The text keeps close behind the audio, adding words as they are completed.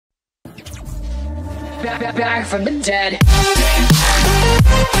back from the dead.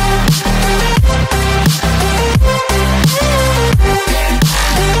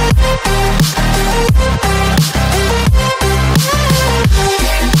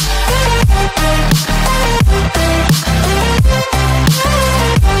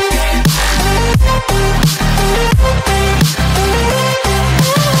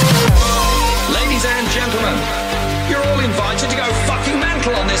 Ladies and gentlemen, you're all invited to go fucking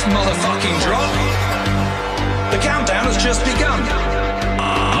mental on this motherfucking drop. The countdown has just begun.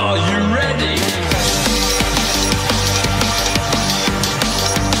 Are you ready?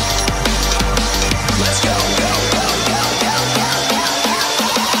 Let's go, go, go, go, go, go.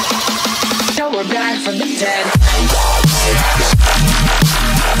 Now we're back from the dead.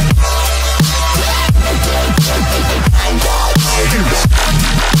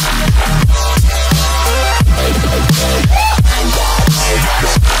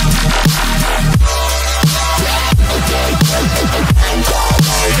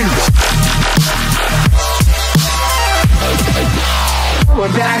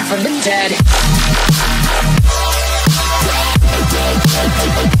 We're back from the dead.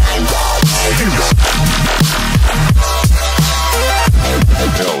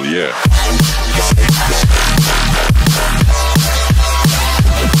 Hell yeah.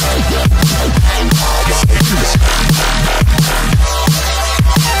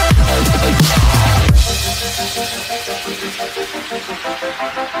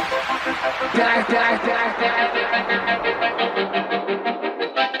 Back.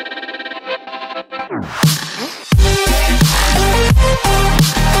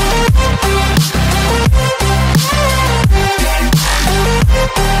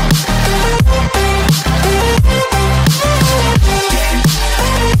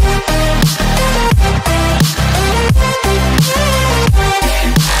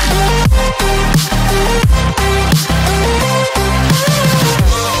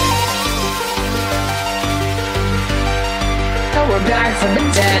 We're back from the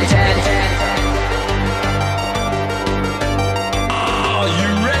dead. Are you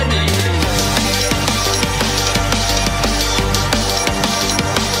ready?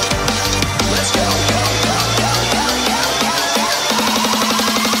 Let's go, go, go, go, go, go.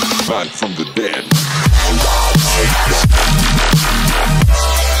 Back from the dead.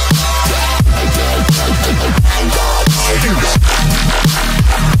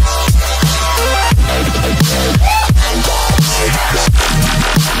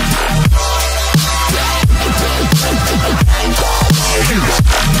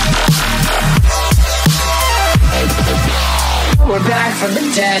 We're back from the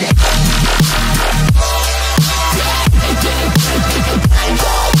dead.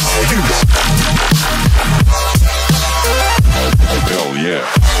 Hell yeah.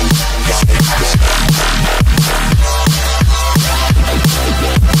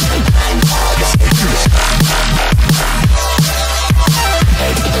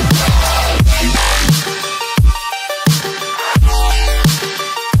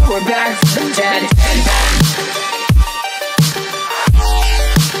 We're back from the dead.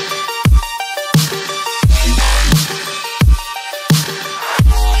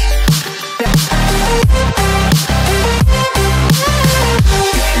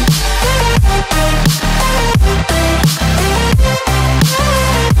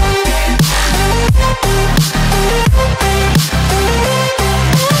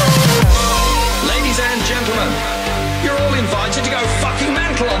 Ladies and gentlemen, you're all invited to go fucking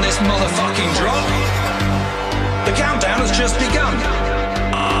mental on this motherfucking drop. The countdown has just begun.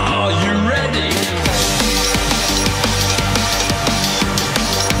 Are you ready?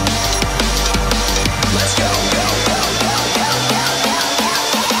 Let's go, go, go, go, go, go.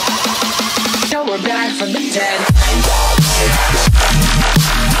 Now we're back from the dead.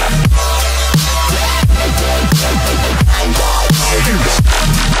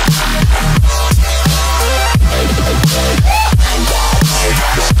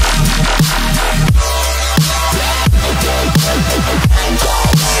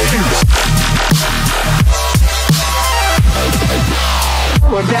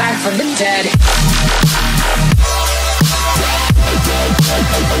 We're back from the dead.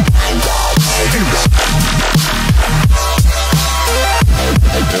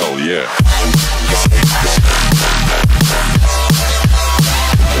 Hell yeah.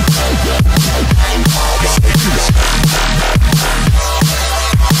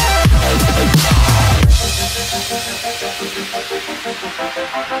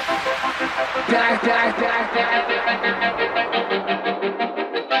 Back.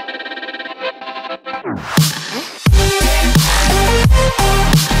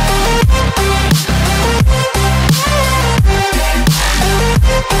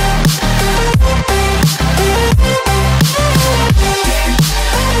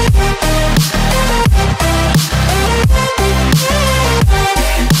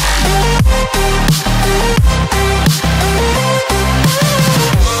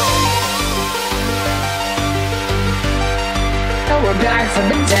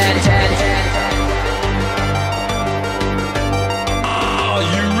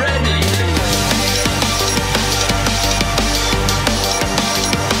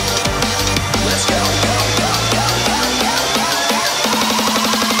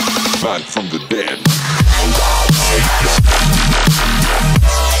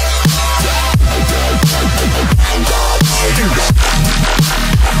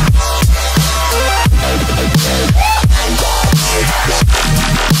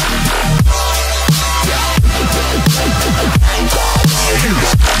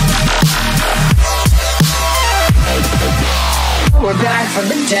 We're back from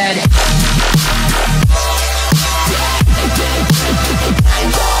the dead.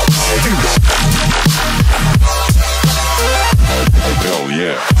 Hell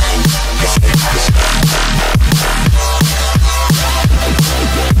yeah.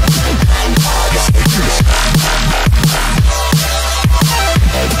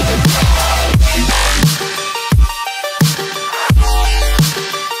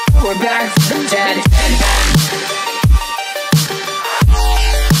 We're back from the dead.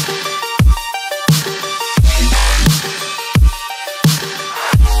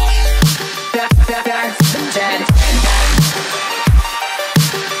 Back from the dead.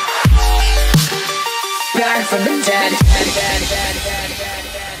 Back from the dead.